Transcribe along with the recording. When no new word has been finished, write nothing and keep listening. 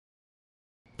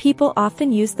People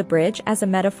often use the bridge as a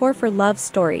metaphor for love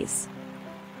stories.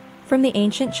 From the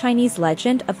ancient Chinese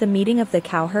legend of the meeting of the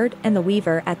cowherd and the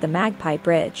weaver at the Magpie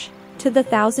Bridge, to the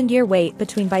 1,000-year wait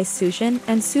between Bai Suzhen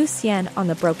and Su Xian on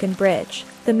the Broken Bridge,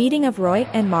 the meeting of Roy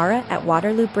and Mara at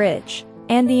Waterloo Bridge,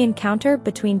 and the encounter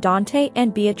between Dante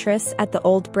and Beatrice at the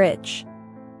Old Bridge.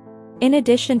 In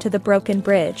addition to the Broken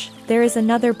Bridge, there is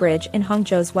another bridge in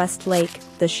Hangzhou's West Lake,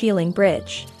 the Xiling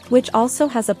Bridge, which also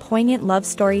has a poignant love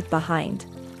story behind.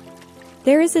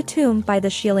 There is a tomb by the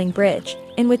Xiling Bridge,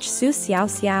 in which Su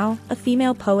Xiaoxiao, a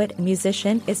female poet and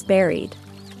musician, is buried.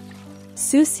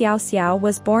 Su Xiaoxiao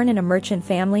was born in a merchant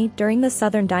family during the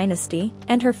Southern Dynasty,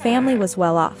 and her family was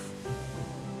well off.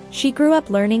 She grew up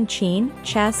learning qin,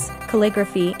 chess,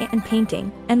 calligraphy, and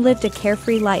painting, and lived a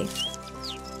carefree life.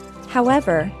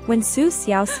 However, when Su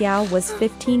Xiaoxiao was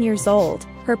 15 years old,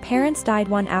 her parents died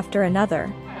one after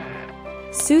another.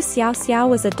 Su Xiaoxiao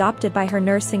was adopted by her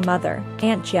nursing mother,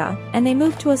 Aunt Jia, and they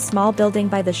moved to a small building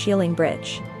by the Xiling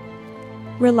Bridge.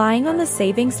 Relying on the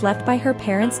savings left by her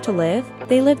parents to live,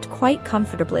 they lived quite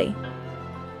comfortably.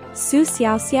 Su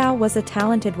Xiaoxiao was a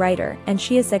talented writer, and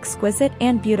she is exquisite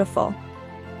and beautiful.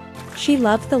 She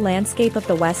loved the landscape of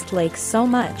the West Lake so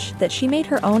much that she made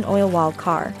her own oil-walled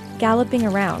car, galloping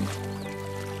around.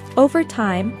 Over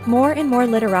time, more and more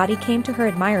literati came to her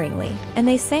admiringly, and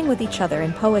they sang with each other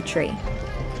in poetry.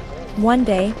 One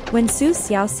day, when Su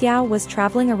Xiaoxiao was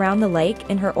traveling around the lake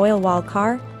in her oil-walled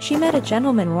car, she met a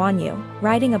gentleman Wan Yu,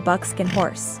 riding a buckskin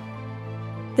horse.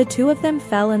 The two of them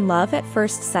fell in love at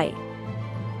first sight.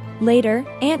 Later,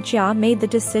 Aunt Jia made the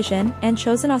decision and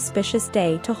chose an auspicious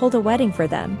day to hold a wedding for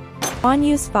them. Wan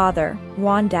Yu's father,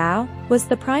 Wan Dao, was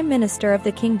the prime minister of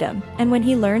the kingdom, and when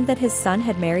he learned that his son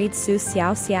had married Su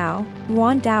Xiaoxiao,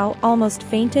 Wan Dao almost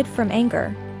fainted from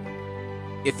anger.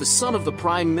 If the son of the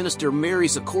prime minister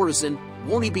marries a courtesan,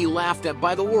 won't he be laughed at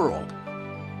by the world?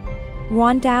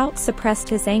 Wan Dao suppressed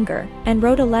his anger, and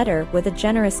wrote a letter with a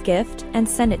generous gift and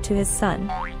sent it to his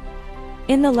son.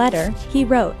 In the letter, he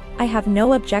wrote, "I have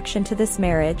no objection to this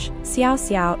marriage.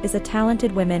 Xiaoxiao is a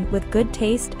talented woman with good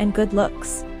taste and good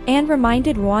looks," and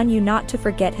reminded Wan Yu not to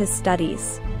forget his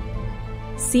studies.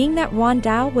 Seeing that Wan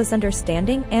Dao was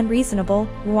understanding and reasonable,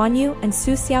 Wan Yu and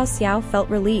Su Xiaoxiao felt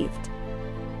relieved.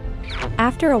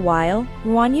 After a while,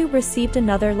 Wan Yu received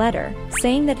another letter,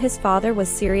 saying that his father was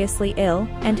seriously ill,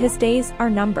 and his days are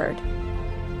numbered.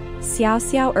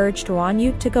 Xiaoxiao urged Wan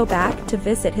Yu to go back to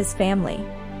visit his family.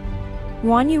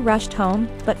 Wan Yu rushed home,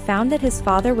 but found that his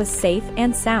father was safe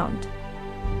and sound.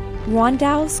 Wan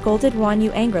Dao scolded Wan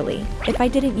Yu angrily, "If I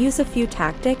didn't use a few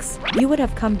tactics, you would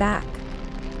have come back."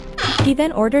 He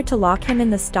then ordered to lock him in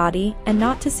the study and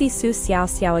not to see Su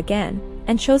Xiaoxiao again,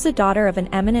 and chose a daughter of an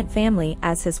eminent family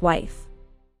as his wife.